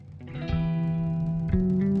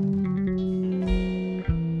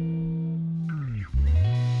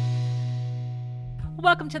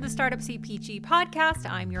Welcome to the Startup CPG podcast.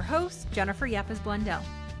 I'm your host, Jennifer Yepes-Blundell.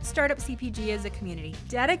 Startup CPG is a community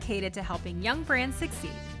dedicated to helping young brands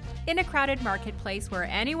succeed. In a crowded marketplace where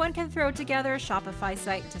anyone can throw together a Shopify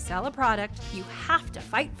site to sell a product, you have to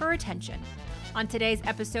fight for attention. On today's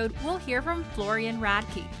episode, we'll hear from Florian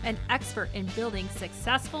Radke, an expert in building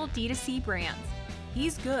successful D2C brands.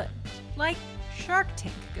 He's good, like Shark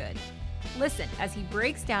Tank good. Listen as he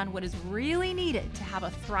breaks down what is really needed to have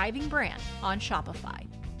a thriving brand on Shopify.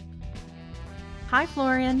 Hi,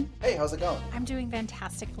 Florian. Hey, how's it going? I'm doing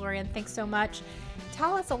fantastic, Florian. Thanks so much.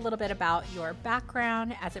 Tell us a little bit about your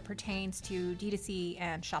background as it pertains to D2C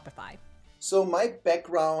and Shopify. So my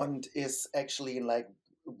background is actually in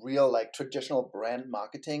real traditional brand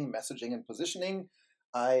marketing, messaging and positioning.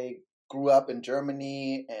 I grew up in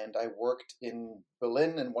Germany and I worked in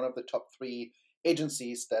Berlin in one of the top 3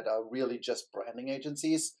 agencies that are really just branding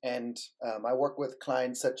agencies. And I work with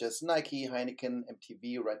clients such as Nike, Heineken,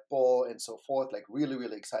 MTV, Red Bull, and so forth, like really,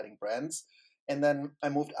 really exciting brands. And then I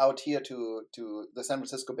moved out here to the San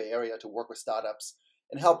Francisco Bay Area to work with startups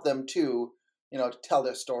and help them to tell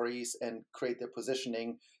their stories and create their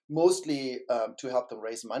positioning, mostly to help them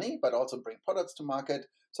raise money, but also bring products to market.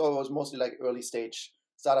 So it was mostly like early stage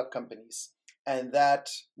startup companies. And that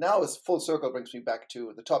now is full circle, brings me back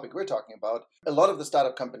to the topic we're talking about. A lot of the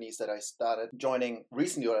startup companies that I started joining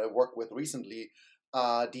recently, or I work with recently,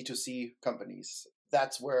 are D2C companies.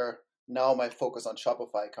 That's where now my focus on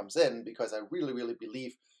Shopify comes in, because I really, really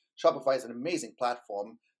believe Shopify is an amazing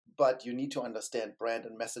platform, but you need to understand brand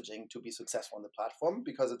and messaging to be successful on the platform,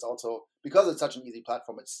 because it's such an easy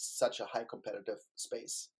platform, it's such a high competitive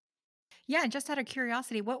space. Yeah, and just out of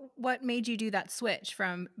curiosity, what made you do that switch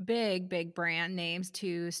from big brand names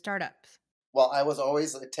to startups? Well, I was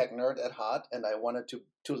always a tech nerd at heart, and I wanted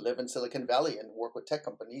to live in Silicon Valley and work with tech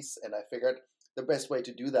companies. And I figured the best way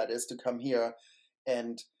to do that is to come here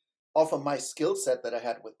and offer my skill set that I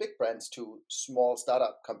had with big brands to small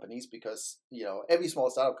startup companies, because every small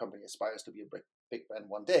startup company aspires to be a big brand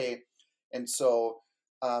one day. And so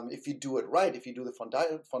if you do it right, if you do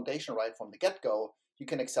the foundation right from the get-go, you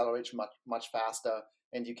can accelerate much faster,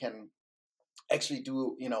 and you can actually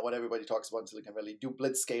do what everybody talks about in Silicon Valley, do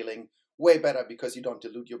blitz scaling way better, because you don't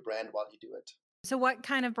dilute your brand while you do it. So what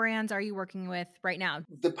kind of brands are you working with right now?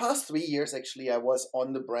 The past 3 years, actually, I was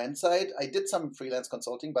on the brand side. I did some freelance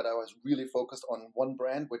consulting, but I was really focused on one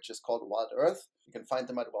brand, which is called Wild Earth. You can find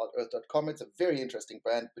them at wildearth.com. It's a very interesting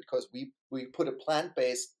brand because we put a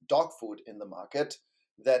plant-based dog food in the market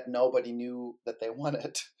that nobody knew that they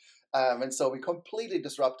wanted. And so we completely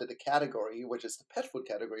disrupted a category, which is the pet food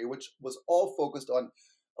category, which was all focused on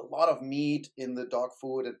a lot of meat in the dog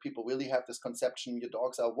food. And people really have this conception, your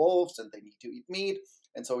dogs are wolves and they need to eat meat.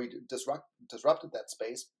 And so we disrupted that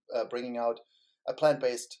space, bringing out a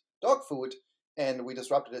plant-based dog food. And we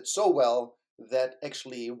disrupted it so well that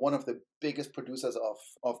actually one of the biggest producers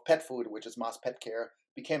of pet food, which is Mars Pet Care,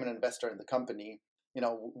 became an investor in the company.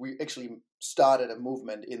 We actually started a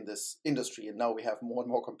movement in this industry, and now we have more and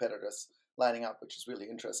more competitors lining up, which is really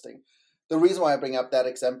interesting. The reason why I bring up that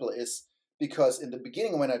example is because in the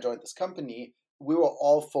beginning, when I joined this company, we were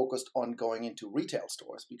all focused on going into retail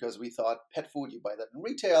stores, because we thought pet food, you buy that in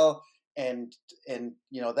retail, and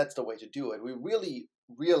that's the way to do it. We really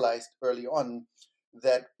realized early on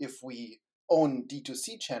that if we own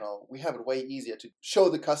D2C channel, we have it way easier to show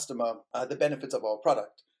the customer the benefits of our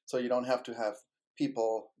product. So you don't have to have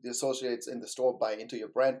people, the associates in the store, buy into your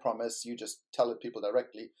brand promise. You just tell it people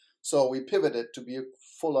directly. So we pivoted to be a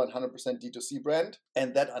full-on 100% D2C brand,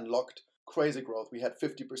 and that unlocked crazy growth. We had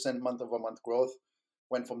 50% month-over-month growth,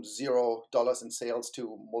 went from $0 in sales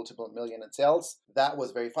to multiple million in sales. That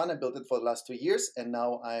was very fun. I built it for the last 3 years, and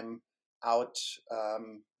now I'm out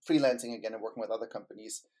freelancing again and working with other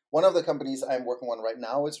companies. One of the companies I'm working on right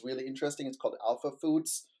now is really interesting. It's called Alpha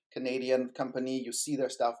Foods. Canadian company. You see their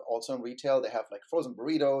stuff also in retail. They have like frozen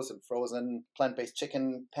burritos and frozen plant-based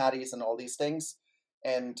chicken patties and all these things.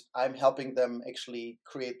 And I'm helping them actually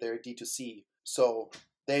create their D2C. So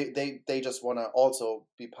they just want to also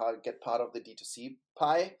get part of the D2C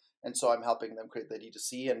pie. And so I'm helping them create the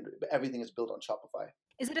D2C, and everything is built on Shopify.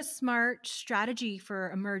 Is it a smart strategy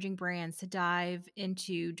for emerging brands to dive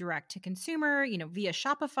into direct to consumer, via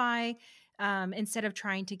Shopify, instead of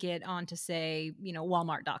trying to get onto, say,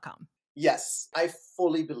 Walmart.com? Yes, I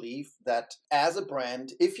fully believe that as a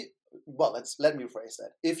brand, let me rephrase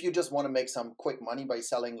that. If you just want to make some quick money by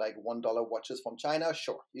selling like $1 watches from China,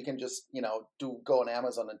 sure, you can just go on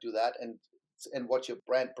Amazon and do that and watch your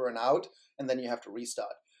brand burn out, and then you have to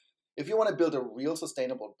restart. If you want to build a real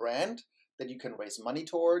sustainable brand that you can raise money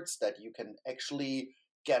towards, that you can actually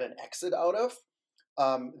get an exit out of,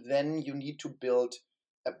 then you need to build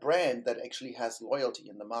a brand that actually has loyalty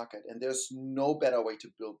in the market. And there's no better way to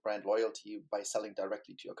build brand loyalty by selling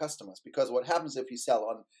directly to your customers. Because what happens if you sell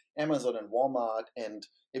on Amazon and Walmart, and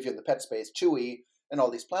if you're in the pet space, Chewy, and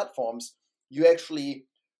all these platforms, you actually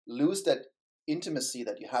lose that intimacy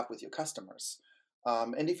that you have with your customers.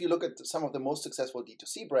 And if you look at some of the most successful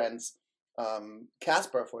D2C brands,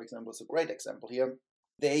 Casper, for example, is a great example here.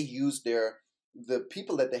 They use the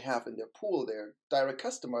people that they have in their pool, their direct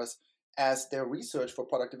customers, as their research for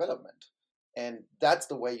product development. And that's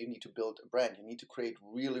the way you need to build a brand. You need to create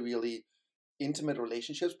really, really intimate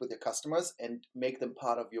relationships with your customers and make them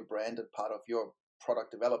part of your brand and part of your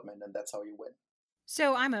product development. And that's how you win.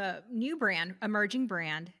 So I'm a new brand, emerging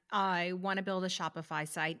brand. I want to build a Shopify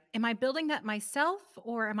site. Am I building that myself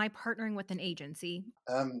or am I partnering with an agency?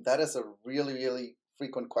 That is a really, really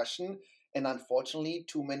frequent question. And unfortunately,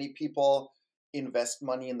 too many people invest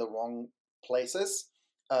money in the wrong places.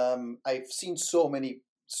 I've seen so many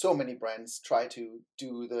brands try to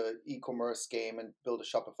do the e-commerce game and build a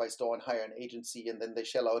Shopify store and hire an agency, and then they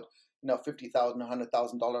shell out $50,000,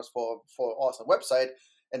 $100,000 for an awesome website.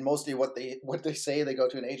 And mostly what they say, they go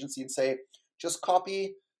to an agency and say, just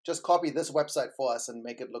copy this website for us and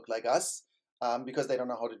make it look like us, because they don't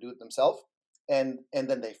know how to do it themselves, and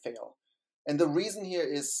then they fail. And the reason here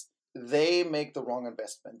is they make the wrong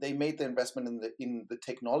investment. They made the investment in the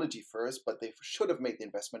technology first, but they should have made the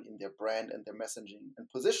investment in their brand and their messaging and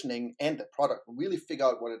positioning and the product. Really figure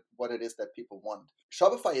out what it is that people want.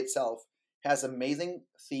 Shopify itself has amazing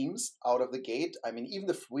themes out of the gate. I mean, even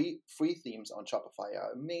the free themes on Shopify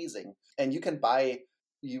are amazing, and you can buy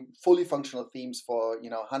fully functional themes for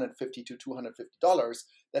 $150 to $250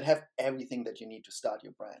 that have everything that you need to start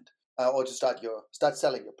your brand or to start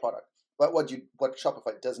selling your product. But what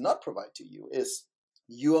Shopify does not provide to you is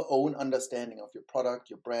your own understanding of your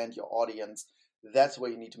product, your brand, your audience. That's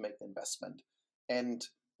where you need to make the investment. And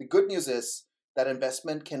the good news is that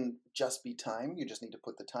investment can just be time. You just need to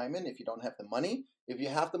put the time in if you don't have the money. If you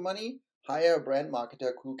have the money, hire a brand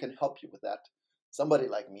marketer who can help you with that. Somebody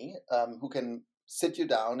like me, who can sit you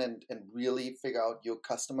down and really figure out your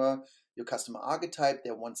customer archetype,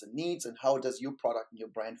 their wants and needs, and how does your product and your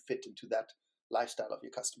brand fit into that lifestyle of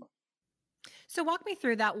your customer. So walk me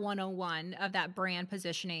through that 101 of that brand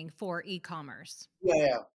positioning for e-commerce.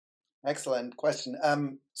 Yeah. Excellent question.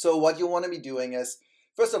 So what you want to be doing is,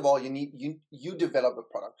 first of all, you develop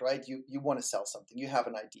a product, right? You want to sell something. You have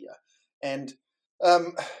an idea. And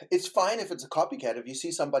it's fine if it's a copycat. If you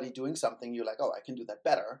see somebody doing something, you're like, oh, I can do that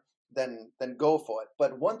better, then go for it.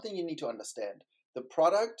 But one thing you need to understand, the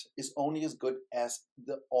product is only as good as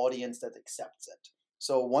the audience that accepts it.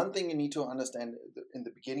 So one thing you need to understand in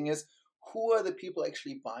the beginning is, who are the people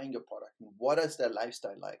actually buying your product? And what is their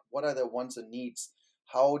lifestyle like? What are their wants and needs?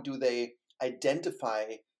 How do they identify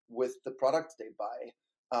with the products they buy?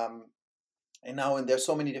 And there's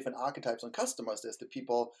so many different archetypes on customers. There's the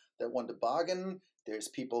people that want to bargain. There's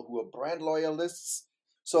people who are brand loyalists.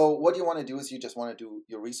 So what you want to do is you just want to do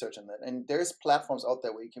your research on that. And there's platforms out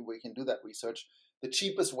there where you can do that research. The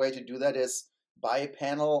cheapest way to do that is buy a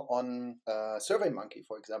panel on SurveyMonkey,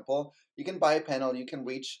 for example. You can buy a panel. You can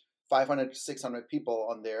reach 500 to 600 people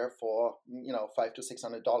on there for $500 to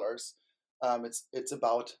 $600. It's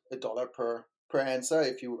about $1 per answer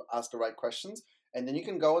if you ask the right questions, and then you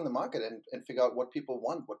can go in the market and figure out what people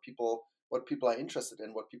want, what people are interested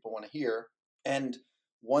in, what people want to hear. And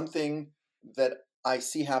one thing that I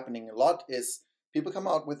see happening a lot is people come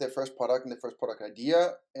out with their first product and their first product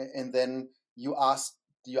idea, and then you ask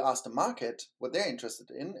the market what they're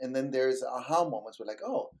interested in, and then there's aha moments where like,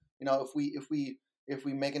 oh, if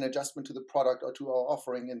we make an adjustment to the product or to our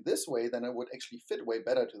offering in this way, then it would actually fit way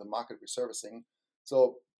better to the market we're servicing.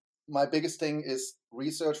 So my biggest thing is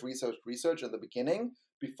research in the beginning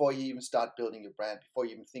before you even start building your brand, before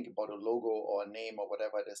you even think about a logo or a name or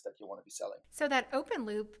whatever it is that you want to be selling. So that open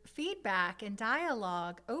loop feedback and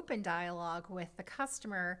open dialogue with the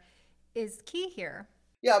customer is key here.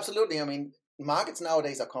 Yeah, absolutely. I mean, markets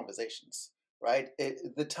nowadays are conversations, right?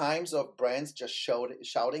 The times of brands just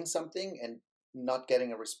shouting something and not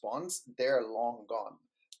getting a response, they're long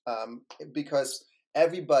gone, because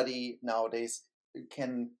everybody nowadays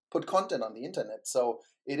can put content on the internet. So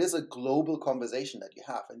it is a global conversation that you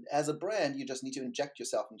have. And as a brand, you just need to inject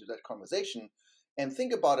yourself into that conversation and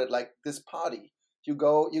think about it like this party. You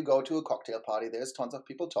go to a cocktail party, there's tons of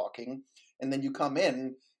people talking, and then you come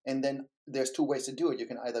in, and then there's two ways to do it. You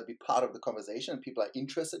can either be part of the conversation and people are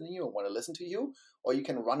interested in you and want to listen to you, or you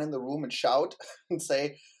can run in the room and shout and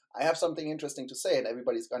say, I have something interesting to say, and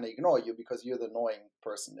everybody's going to ignore you because you're the annoying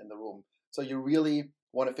person in the room. So you really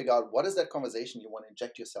want to figure out what is that conversation you want to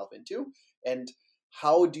inject yourself into, and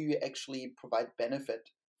how do you actually provide benefit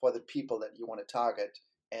for the people that you want to target,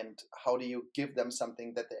 and how do you give them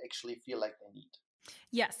something that they actually feel like they need.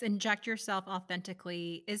 Yes, inject yourself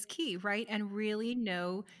authentically is key, right? And really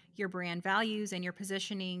know your brand values and your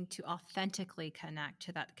positioning to authentically connect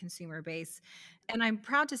to that consumer base. And I'm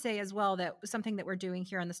proud to say as well that something that we're doing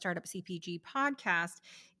here on the Startup CPG podcast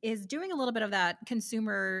is doing a little bit of that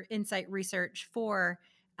consumer insight research for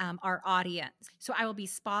our audience. So I will be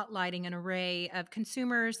spotlighting an array of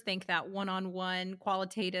consumers, think that one-on-one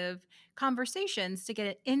qualitative conversations to get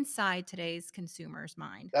it inside today's consumer's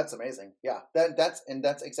mind. That's amazing. Yeah, that's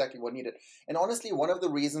exactly what needed. And honestly, one of the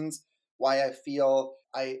reasons why I feel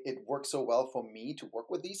it works so well for me to work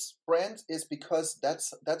with these brands is because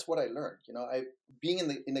that's what I learned. I being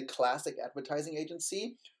in a classic advertising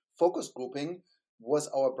agency, focus grouping was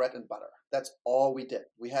our bread and butter. That's all we did.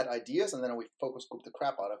 We had ideas and then we focus grouped the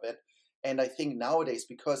crap out of it. And I think nowadays,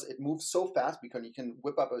 because it moves so fast, because you can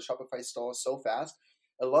whip up a Shopify store so fast,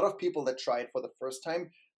 a lot of people that try it for the first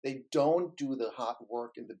time, they don't do the hard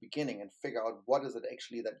work in the beginning and figure out what is it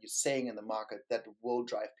actually that you're saying in the market that will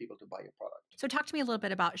drive people to buy your product. So talk to me a little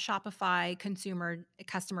bit about Shopify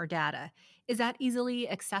customer data. Is that easily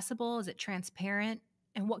accessible? Is it transparent?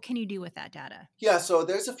 And what can you do with that data? Yeah, so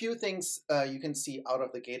there's a few things you can see out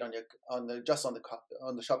of the gate on the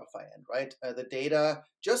Shopify end, right? The data,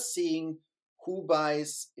 just seeing who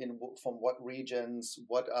buys from what regions,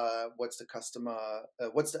 what's the customer,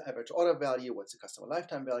 what's the average order value, what's the customer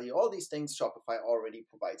lifetime value, all these things Shopify already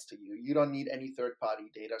provides to you. You don't need any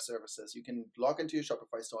third-party data services. You can log into your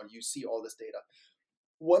Shopify store and you see all this data.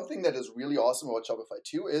 One thing that is really awesome about Shopify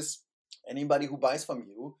too is anybody who buys from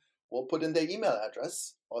you will put in their email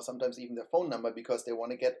address or sometimes even their phone number because they want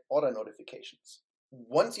to get order notifications.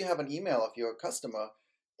 Once you have an email of your customer,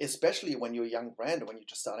 especially when you're a young brand, when you're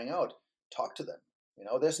just starting out, talk to them.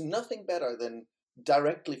 There's nothing better than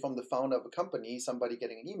directly from the founder of a company, somebody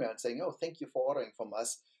getting an email and saying, "Oh, thank you for ordering from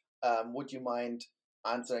us. Would you mind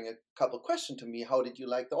answering a couple questions to me? How did you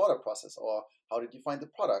like the order process? Or how did you find the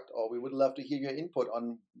product? Or we would love to hear your input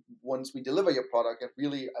on once we deliver your product. And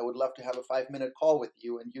really, I would love to have a 5-minute call with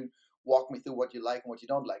you and you walk me through what you like and what you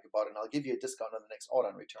don't like about it. And I'll give you a discount on the next order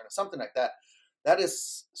and return," or something like that. That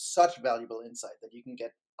is such valuable insight that you can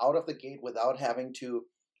get out of the gate without having to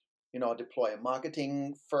deploy a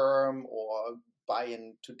marketing firm or buy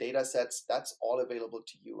into data sets. That's all available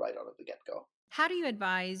to you right out of the get-go. How do you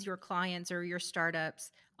advise your clients or your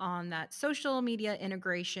startups on that social media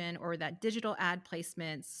integration or that digital ad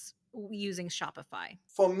placements using Shopify?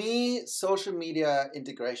 For me, social media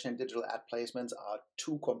integration and digital ad placements are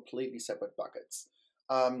two completely separate buckets.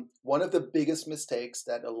 One of the biggest mistakes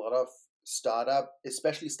that a lot of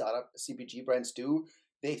especially startup CPG brands do,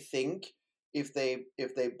 they think if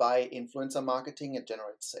they buy influencer marketing, it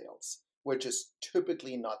generates sales, which is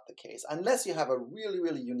typically not the case. Unless you have a really,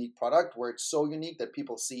 really unique product where it's so unique that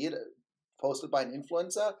people see it posted by an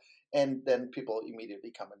influencer and then people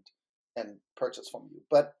immediately come and purchase from you.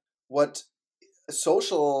 But what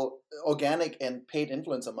social, organic, and paid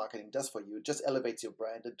influencer marketing does for you, it just elevates your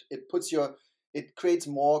brand. It creates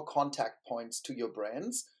more contact points to your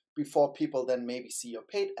brands before people then maybe see your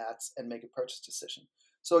paid ads and make a purchase decision.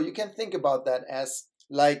 So you can think about that as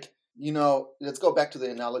like, let's go back to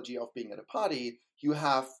the analogy of being at a party. You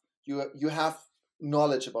have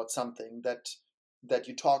knowledge about something that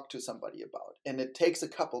you talk to somebody about, and it takes a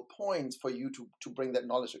couple points for you to bring that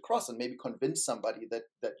knowledge across and maybe convince somebody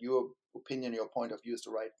that your opinion, your point of view is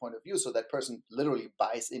the right point of view, so that person literally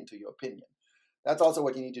buys into your opinion. That's also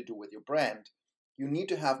what you need to do with your brand. You need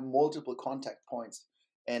to have multiple contact points,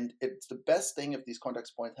 and it's the best thing if these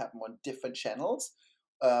contact points happen on different channels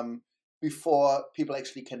before people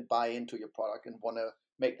actually can buy into your product and want to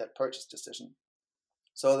make that purchase decision.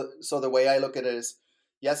 So the way I look at it is,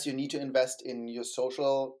 yes, you need to invest in your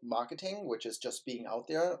social marketing, which is just being out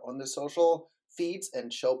there on the social feeds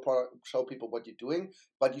and show people what you're doing,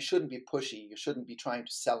 but you shouldn't be pushy. You shouldn't be trying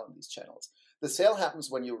to sell on these channels. The sale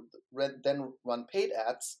happens when you then run paid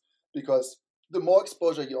ads, because the more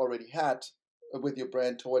exposure you already had with your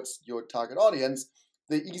brand towards your target audience,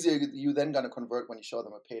 the easier you then going to convert when you show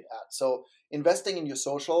them a paid ad. So investing in your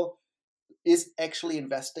social is actually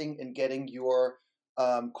investing in getting your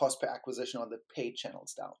cost per acquisition on the paid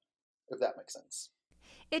channels down, if that makes sense.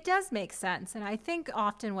 It does make sense. And I think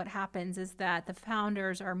often what happens is that the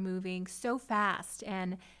founders are moving so fast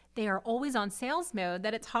and they are always on sales mode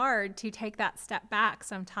that it's hard to take that step back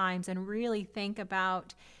sometimes and really think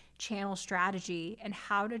about channel strategy and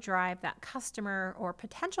how to drive that customer or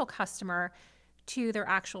potential customer to their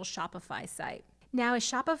actual Shopify site. Now, is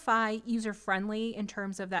Shopify user-friendly in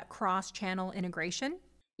terms of that cross-channel integration?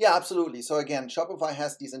 Yeah, absolutely. So again, Shopify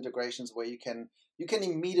has these integrations where you can you can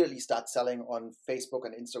immediately start selling on Facebook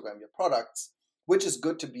and Instagram your products, which is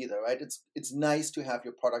good to be there, right? It's nice to have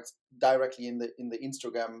your products directly in the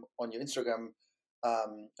Instagram, on your Instagram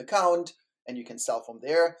account, and you can sell from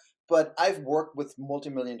there. But I've worked with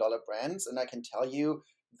multi-million-dollar brands, and I can tell you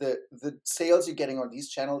the sales you're getting on these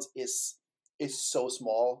channels is so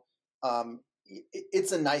small.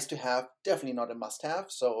 It's a nice to have, definitely not a must have.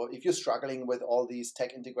 So if you're struggling with all these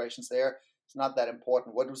tech integrations there, it's not that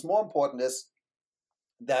important. What is more important is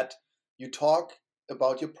that you talk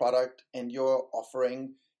about your product and your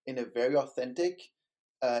offering in a very authentic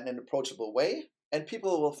and approachable way, and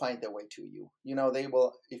people will find their way to you. They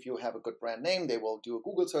will, if you have a good brand name, they will do a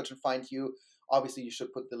Google search and find you. Obviously, you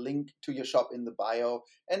should put the link to your shop in the bio,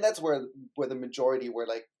 and that's where the majority, where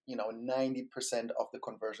 90% of the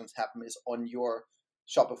conversions happen, is on your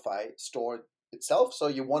Shopify store itself. So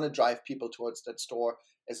you want to drive people towards that store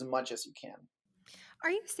as much as you can. Are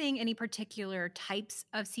you seeing any particular types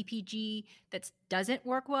of CPG that doesn't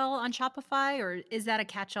work well on Shopify, or is that a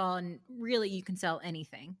catch-all and really you can sell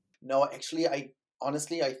anything? No, actually, I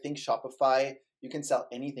think Shopify, you can sell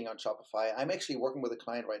anything on Shopify. I'm actually working with a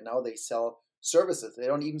client right now. They sell services. They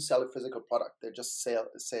don't even sell a physical product. They just sell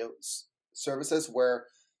services where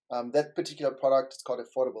that particular product is called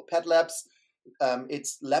Affordable Pet Labs.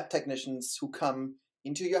 It's lab technicians who come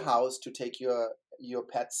into your house to take your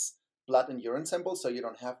pet's blood and urine samples, so you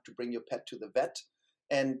don't have to bring your pet to the vet.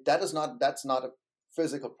 And that's not a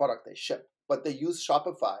physical product they ship, but they use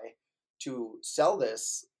Shopify to sell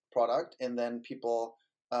this product, and then people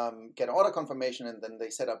get order confirmation, and then they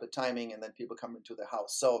set up a timing, and then people come into their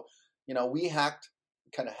house. So we hacked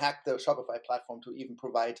the Shopify platform to even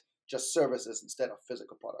provide just services instead of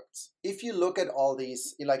physical products. If you look at all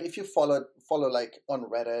these, if you follow like on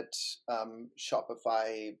Reddit,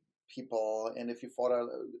 Shopify people, and if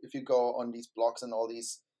you go on these blogs and all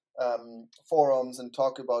these forums and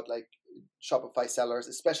talk about like Shopify sellers,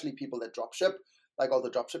 especially people that dropship, like all the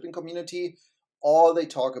dropshipping community, all they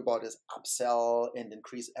talk about is upsell and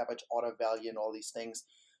increase average order value and all these things.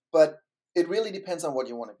 But it really depends on what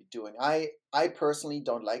you want to be doing. I personally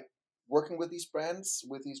don't like working with these brands,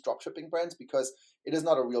 with these dropshipping brands, because it is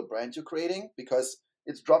not a real brand you're creating, because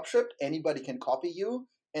it's dropshipped. Anybody can copy you.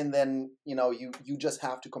 And then, you just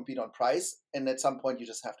have to compete on price. And at some point you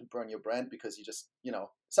just have to burn your brand, because you just,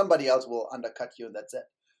 somebody else will undercut you, and that's it.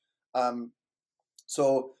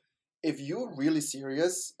 So if you're really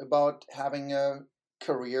serious about having a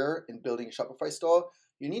career in building a Shopify store,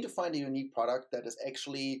 you need to find a unique product that is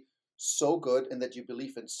actually so good and that you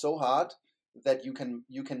believe in so hard that you can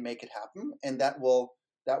make it happen. And that will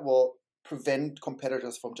prevent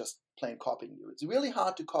competitors from just plain copying you. It's really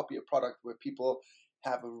hard to copy a product where people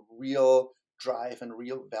have a real drive and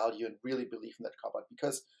real value and really believe in that product,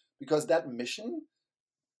 because that mission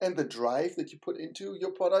and the drive that you put into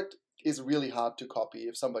your product is really hard to copy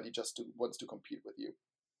if somebody just wants to compete with you.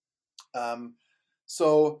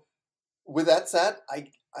 So with that said,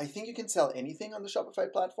 I think you can sell anything on the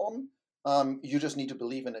Shopify platform. You just need to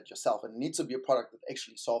believe in it yourself, and it needs to be a product that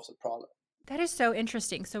actually solves a problem. That is so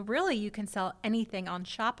interesting. So really you can sell anything on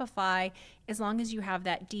Shopify as long as you have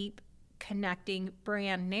that deep connecting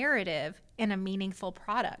brand narrative and a meaningful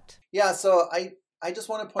product. Yeah, so I just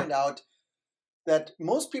want to point out that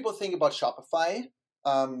most people think about Shopify.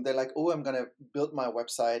 They're like, oh, I'm going to build my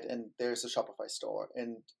website and there's a Shopify store.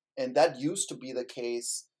 And that used to be the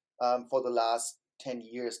case for the last 10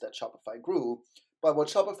 years that Shopify grew. But what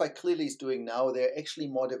Shopify clearly is doing now, they're actually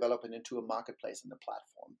more developing into a marketplace in the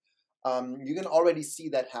platform. You can already see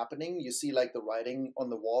that happening. You see like the writing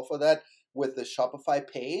on the wall for that with the Shopify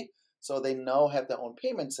Pay. So they now have their own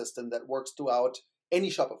payment system that works throughout any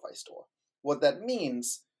Shopify store. What that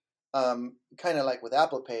means, kind of like with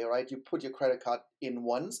Apple Pay, right? You put your credit card in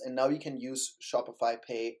once, and now you can use Shopify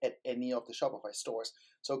Pay at any of the Shopify stores.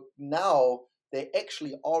 So now they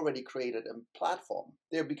actually already created a platform.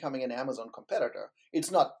 They're becoming an Amazon competitor. It's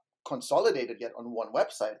not consolidated yet on one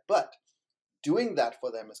website, but doing that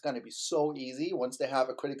for them is going to be so easy once they have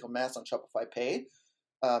a critical mass on Shopify Pay,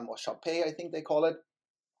 or Shop Pay, I think they call it.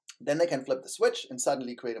 Then they can flip the switch and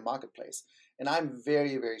suddenly create a marketplace. And I'm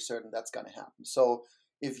very, very certain that's going to happen. So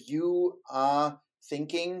if you are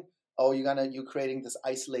thinking, oh, you're creating this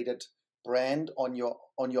isolated brand on your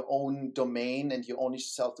own domain and you only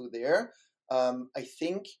sell through there, I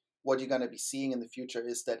think what you're going to be seeing in the future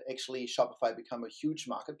is that actually Shopify become a huge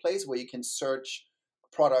marketplace where you can search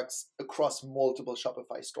products across multiple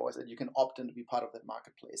Shopify stores, and you can opt in to be part of that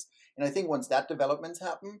marketplace. And I think once that development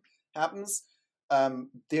happens,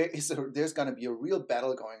 there's going to be a real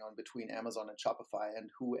battle going on between Amazon and Shopify, and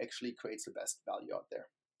who actually creates the best value out there.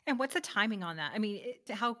 And what's the timing on that? I mean,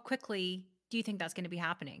 how quickly do you think that's going to be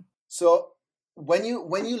happening? So when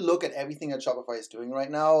you look at everything that Shopify is doing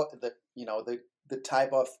right now, the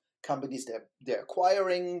type of companies they're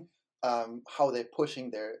acquiring, how they're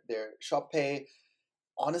pushing their shop pay,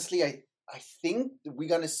 honestly, I think we're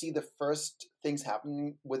gonna see the first things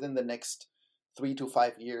happening within the next 3 to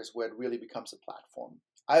 5 years where it really becomes a platform.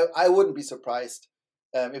 I wouldn't be surprised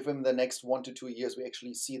if in the next 1 to 2 years we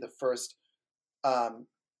actually see the first um,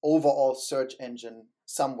 overall search engine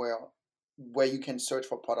somewhere where you can search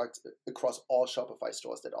for products across all Shopify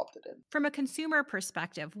stores that opted in. From a consumer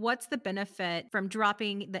perspective, what's the benefit from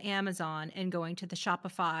dropping the Amazon and going to the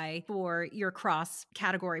Shopify for your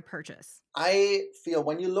cross-category purchase? I feel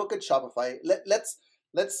when you look at Shopify,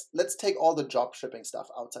 let's take all the drop shipping stuff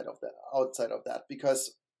outside of that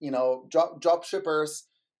because drop shippers,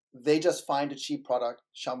 they just find a cheap product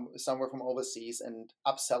somewhere from overseas and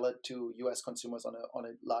upsell it to US consumers on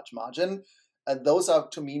a large margin. Those are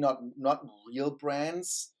to me not real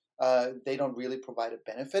brands. They don't really provide a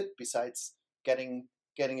benefit besides getting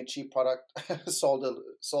a cheap product sold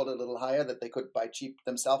a little higher that they could buy cheap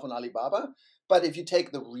themselves on Alibaba. But if you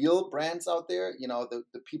take the real brands out there, the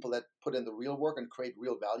people that put in the real work and create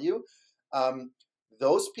real value,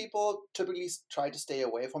 those people typically try to stay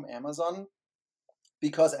away from Amazon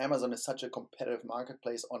because Amazon is such a competitive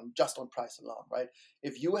marketplace on price alone, right?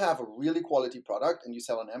 If you have a really quality product and you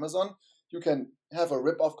sell on Amazon, you can have a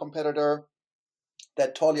rip-off competitor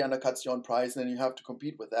that totally undercuts you on price, and then you have to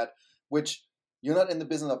compete with that, which you're not in the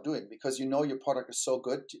business of doing because your product is so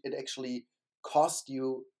good, it actually costs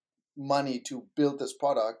you money to build this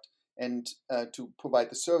product and to provide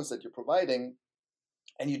the service that you're providing,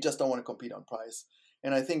 and you just don't want to compete on price.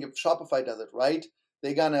 And I think if Shopify does it right,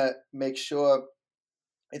 they're gonna make sure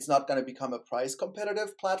it's not going to become a price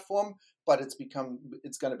competitive platform, but it's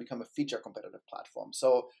going to become a feature competitive platform.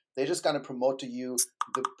 So they're just going to promote to you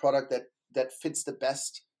the product that fits the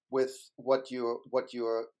best with what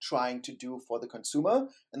you're trying to do for the consumer,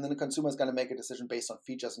 and then the consumer is going to make a decision based on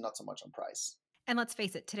features and not so much on price. And let's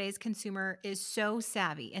face it, today's consumer is so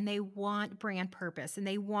savvy and they want brand purpose and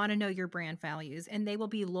they want to know your brand values, and they will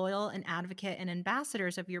be loyal and advocate and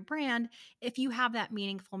ambassadors of your brand if you have that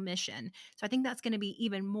meaningful mission. So I think that's going to be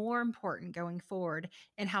even more important going forward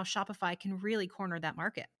and how Shopify can really corner that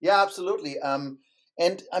market. Yeah, absolutely.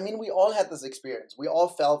 And I mean, we all had this experience. We all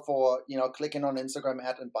fell for, clicking on an Instagram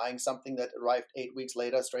ad and buying something that arrived 8 weeks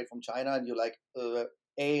later straight from China. And you're like,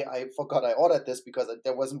 I forgot I ordered this because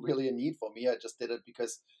there wasn't really a need for me. I just did it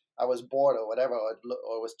because I was bored or whatever, or it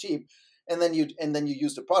was cheap. And then you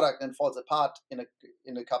use the product and it falls apart in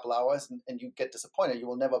a couple hours, and you get disappointed. You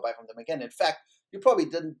will never buy from them again. In fact, you probably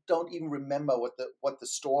don't even remember what the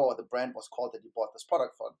store or the brand was called that you bought this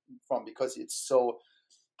product from because it's so,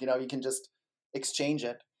 you can just exchange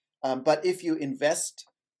it. But if you invest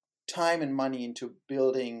time and money into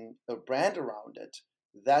building a brand around it,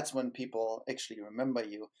 that's when people actually remember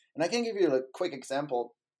you. And I can give you a quick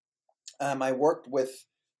example. I worked with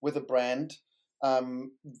a brand.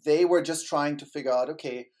 They were just trying to figure out,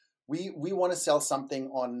 okay, we want to sell something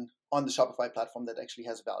on the Shopify platform that actually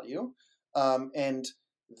has value. And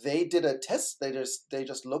they did a test. They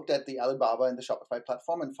just looked at the Alibaba and the Shopify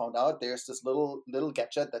platform and found out there's this little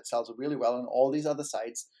gadget that sells really well on all these other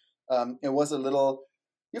sites. It was a little,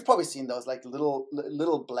 you've probably seen those, like little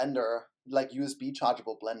blender, like USB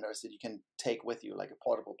chargeable blenders that you can take with you, like a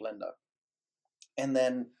portable blender. And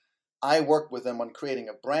then I worked with them on creating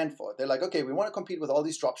a brand for it. They're like, okay, we want to compete with all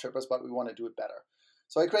these dropshippers, but we want to do it better.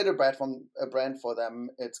 So I created a brand for them.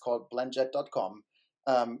 It's called blendjet.com.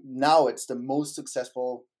 Now it's the most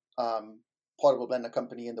successful portable blender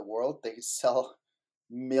company in the world. They sell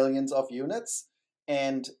millions of units.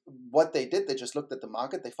 And what they did, they just looked at the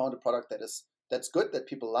market. They found a product that's good, that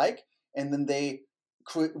people like, and then they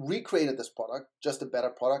recreated this product, just a better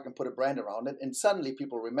product, and put a brand around it. And suddenly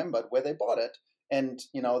people remembered where they bought it. And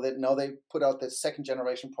that now they put out the second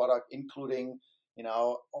generation product, including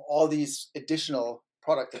all these additional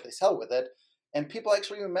products that they sell with it. And people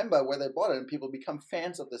actually remember where they bought it, and people become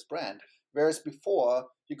fans of this brand. Whereas before,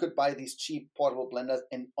 you could buy these cheap portable blenders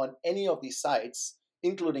on any of these sites,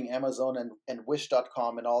 including Amazon and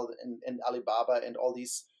Wish.com and Alibaba and all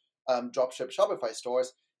these dropship Shopify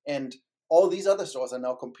stores. And all these other stores are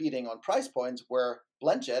now competing on price points where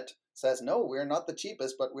Blendjet says, no, we're not the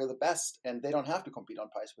cheapest, but we're the best. And they don't have to compete on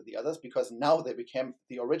price with the others because now they became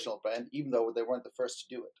the original brand, even though they weren't the first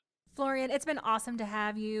to do it. Florian, it's been awesome to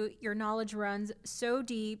have you. Your knowledge runs so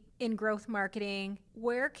deep in growth marketing.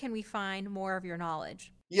 Where can we find more of your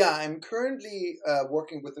knowledge? Yeah, I'm currently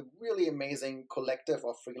working with a really amazing collective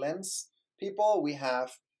of freelance people. We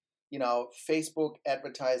have, Facebook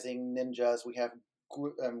advertising ninjas. We have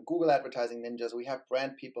Google advertising ninjas, we have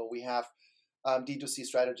brand people, we have D2C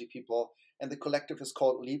strategy people, and the collective is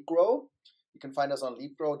called Leap Grow. You can find us on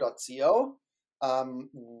leapgrow.co.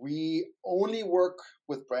 We only work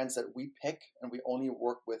with brands that we pick, and we only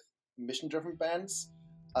work with mission-driven brands.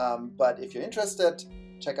 But if you're interested,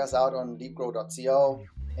 check us out on leapgrow.co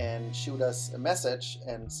and shoot us a message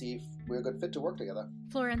and see if we're a good fit to work together.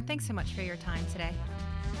 Florian, thanks so much for your time today.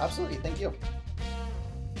 Absolutely. Thank you.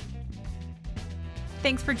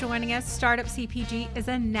 Thanks for joining us. Startup CPG is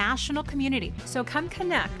a national community, so come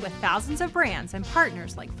connect with thousands of brands and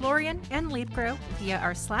partners like Florian and LeapGrow via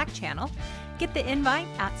our Slack channel. Get the invite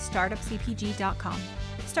at startupcpg.com.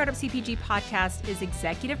 Startup CPG podcast is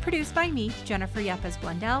executive produced by me, Jennifer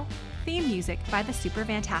Yepes-Blundell, theme music by the Super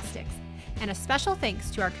Fantastics, and a special thanks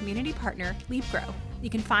to our community partner, LeapGrow. You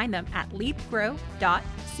can find them at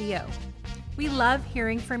leapgrow.co. We love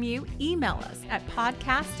hearing from you. Email us at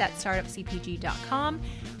podcast@startupcpg.com.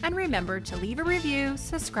 And remember to leave a review,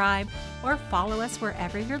 subscribe, or follow us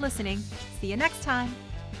wherever you're listening. See you next time.